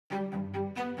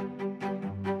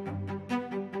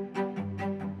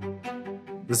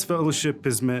This fellowship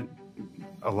has meant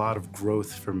a lot of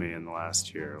growth for me in the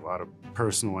last year, a lot of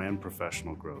personal and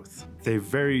professional growth. They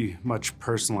very much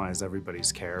personalize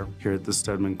everybody's care here at the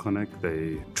Steadman Clinic.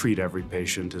 They treat every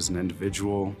patient as an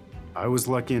individual. I was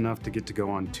lucky enough to get to go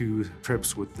on 2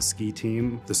 trips with the ski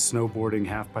team. The snowboarding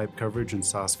half-pipe coverage in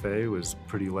Vail was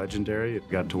pretty legendary. I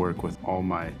got to work with all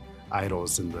my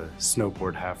idols in the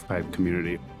snowboard half-pipe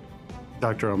community.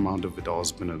 Dr. Armando Vidal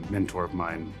has been a mentor of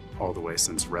mine all the way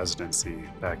since residency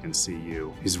back in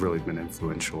CU. He's really been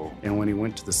influential. And when he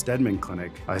went to the Steadman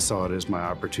Clinic, I saw it as my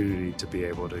opportunity to be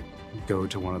able to go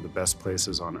to one of the best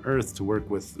places on earth to work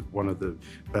with one of the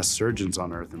best surgeons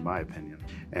on earth, in my opinion.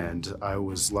 And I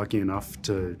was lucky enough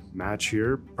to match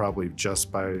here, probably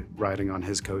just by riding on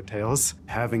his coattails.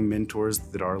 Having mentors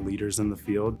that are leaders in the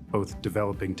field, both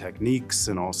developing techniques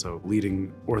and also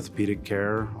leading orthopedic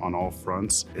care on all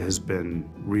fronts, has been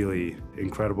really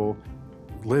incredible.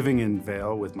 Living in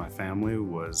Vail with my family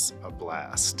was a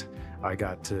blast. I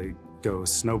got to go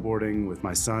snowboarding with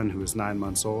my son, who is 9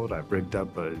 months old. I rigged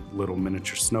up a little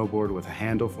miniature snowboard with a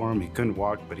handle for him. He couldn't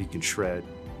walk, but he can shred.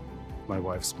 My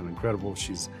wife's been incredible.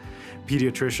 She's a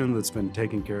pediatrician that's been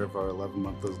taking care of our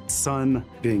 11-month-old son.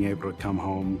 Being able to come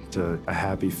home to a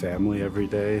happy family every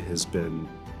day has been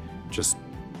just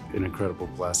an incredible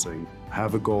blessing.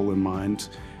 Have a goal in mind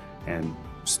and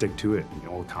stick to it, and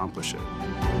you'll accomplish it.